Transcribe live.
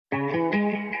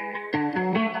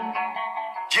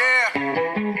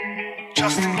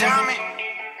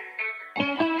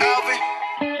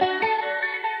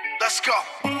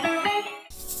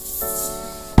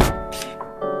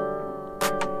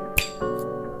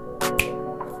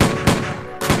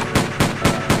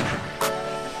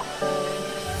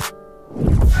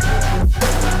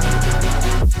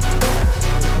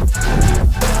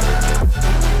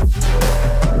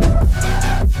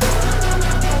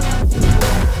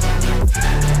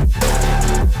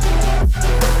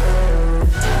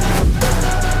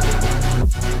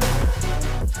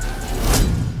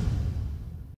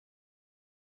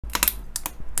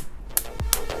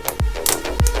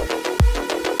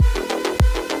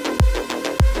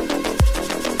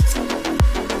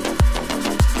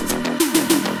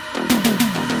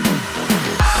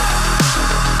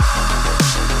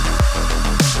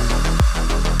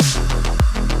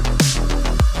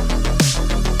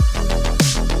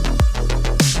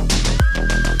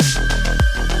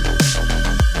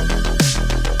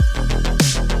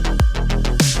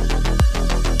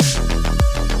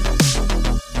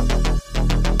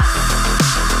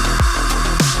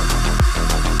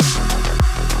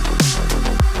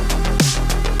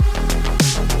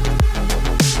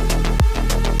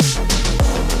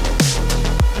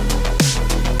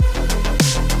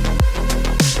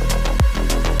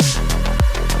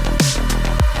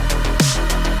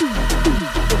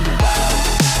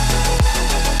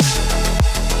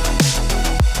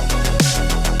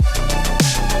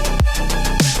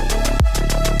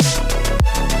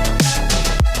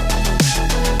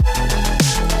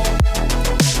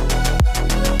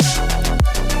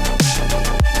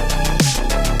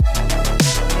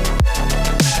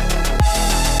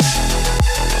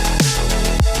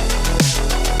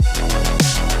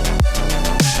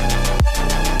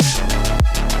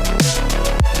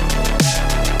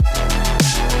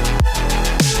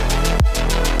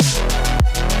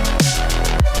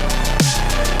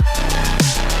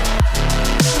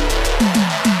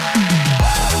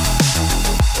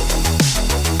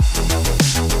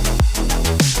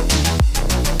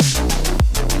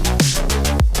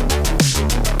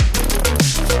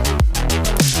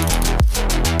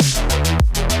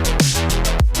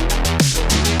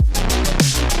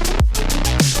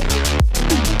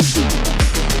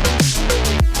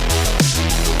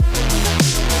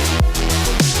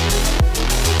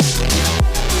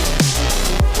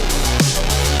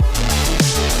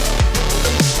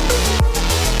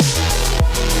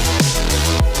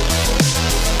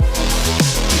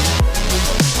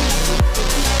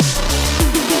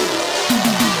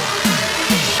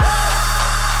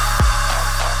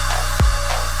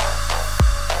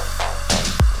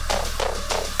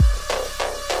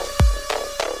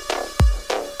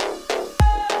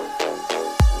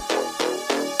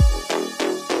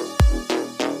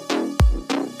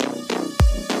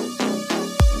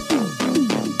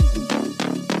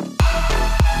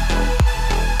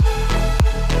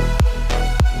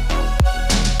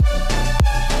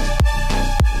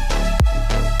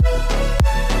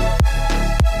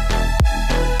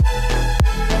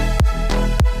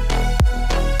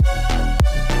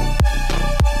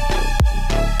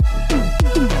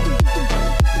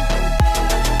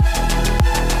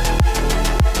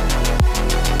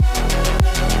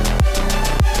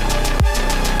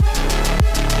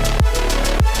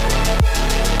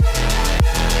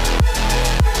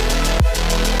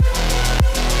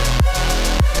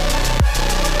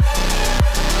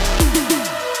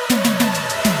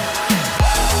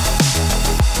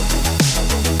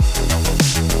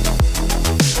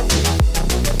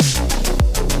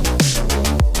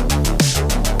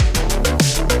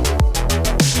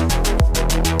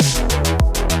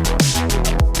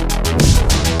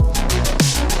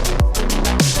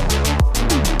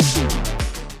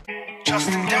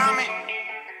Justin Diamond,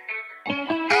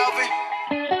 Alvin,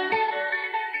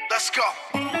 let's go.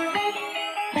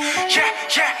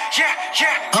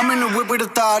 Yeah. I'm in the whip with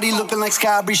authority, looking like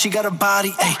Sky-Bree, she got a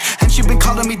body, ayy. And she been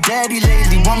calling me daddy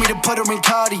lately, want me to put her in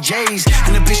Cartiers.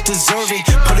 And the bitch deserve it,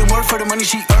 put in work for the money,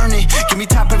 she earn it. Give me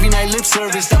top every night, lip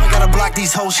service, now I gotta block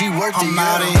these hoes, she worth it. I'm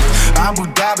out in Abu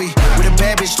Dhabi, with a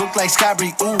bad bitch, look like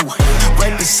Sky-Bree, ooh.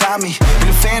 Right beside me, in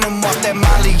the phantom off that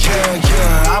Molly,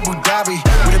 yeah. Abu Dhabi,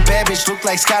 with a bad bitch, look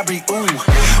like Sky-Bree, ooh.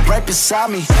 Right beside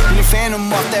me, in the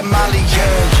phantom off that Molly,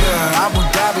 yeah. Abu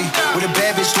Dhabi, with a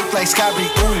bad bitch, look like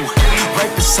Sky-Bree, ooh.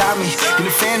 Right beside me, in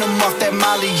the phantom off that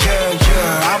Molly,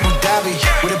 yeah. Abu Dhabi,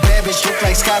 with a bad bitch, look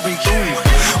like Sky-Bree, ooh.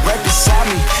 Right beside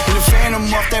me, in the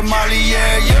phantom off that Molly,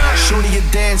 yeah. Shorty a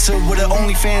dancer with her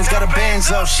OnlyFans, got her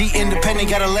bands up. She independent,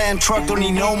 got a lamb truck, don't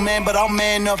need no man, but I'll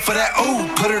man up for that, ooh.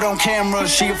 Put it on camera,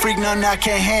 she a freak, nothing I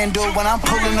can't handle. When I'm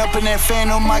pulling up in that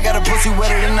phantom, I got a pussy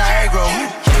wetter than Niagara.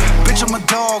 Bitch, I'm a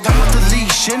dog, I'm with the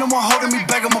leash. Ain't no one holding me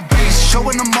back, I'm a beast.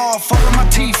 Showing them all, falling my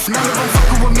teeth. None of them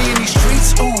fucking with me in these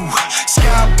streets, ooh.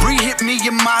 Sky-Bree hit me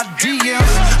in my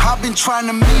DMs. I've been trying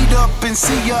to meet up and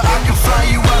see ya. I can fly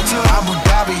you out to Abu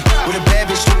Dhabi, with a bad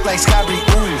bitch look like Sky-Bree,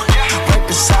 ooh. Right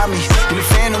beside me, in the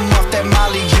phantom off that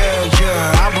Molly,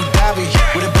 yeah. Abu Dhabi,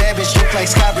 with a bad bitch look like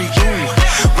Sky-Bree, ooh.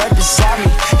 Right beside me,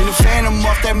 in the phantom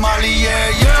off that Molly,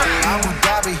 yeah. Abu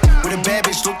Dhabi, with a bad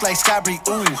bitch look like Sky-Bree,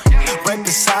 ooh. Right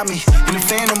beside me, in the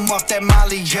phantom off that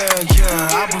Molly, yeah.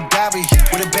 Abu Dhabi,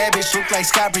 with a bad bitch look like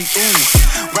Sky-Bree,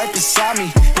 ooh. Right beside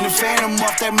me, in the phantom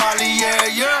off that Molly,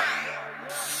 yeah.